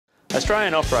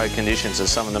Australian off-road conditions are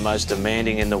some of the most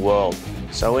demanding in the world,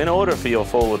 so in order for your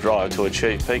four-wheel drive to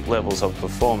achieve peak levels of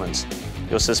performance,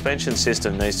 your suspension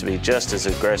system needs to be just as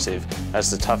aggressive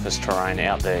as the toughest terrain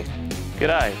out there.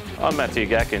 G'day, I'm Matthew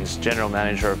Gatkins, General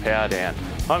Manager of Powerdown.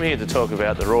 I'm here to talk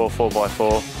about the Roar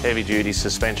 4x4 heavy duty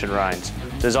suspension range,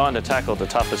 designed to tackle the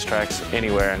toughest tracks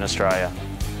anywhere in Australia.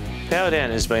 Powerdown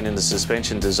has been in the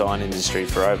suspension design industry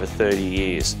for over 30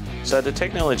 years, so the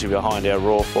technology behind our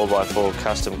Roar 4x4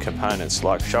 custom components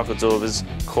like shock absorbers,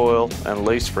 coil and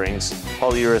leaf springs,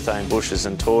 polyurethane bushes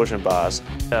and torsion bars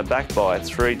are backed by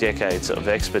 3 decades of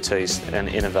expertise and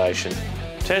innovation.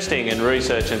 Testing and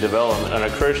research and development are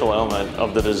a crucial element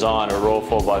of the design of Roar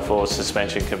 4x4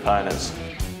 suspension components.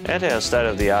 At our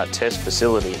state-of-the-art test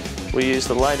facility, we use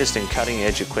the latest in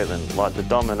cutting-edge equipment like the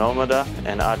dynamometer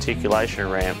and articulation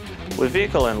ramp with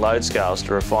vehicle and load scales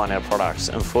to refine our products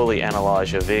and fully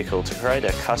analyse your vehicle to create a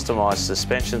customised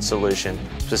suspension solution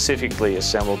specifically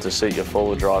assembled to suit your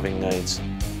forward driving needs.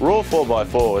 Roar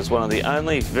 4x4 is one of the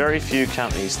only very few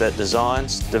companies that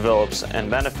designs, develops and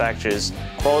manufactures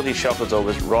quality shock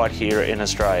absorbers right here in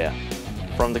Australia.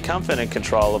 From the comfort and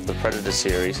control of the Predator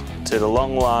series to the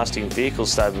long-lasting vehicle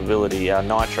stability our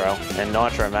Nitro and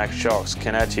Nitro Max shocks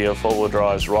can add to your four-wheel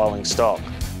drive's rolling stock,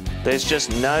 there's just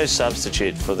no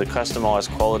substitute for the customised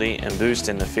quality and boost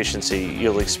in efficiency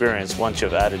you'll experience once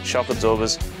you've added shock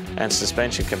absorbers and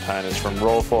suspension components from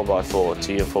Roar 4x4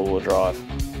 to your four-wheel drive.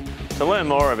 To learn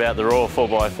more about the Roar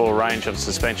 4x4 range of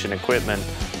suspension equipment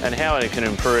and how it can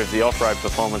improve the off-road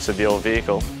performance of your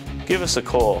vehicle, give us a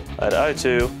call at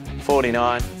 02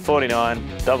 49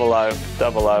 49 00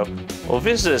 00 or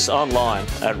visit us online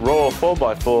at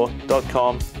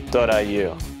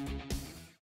roar4x4.com.au.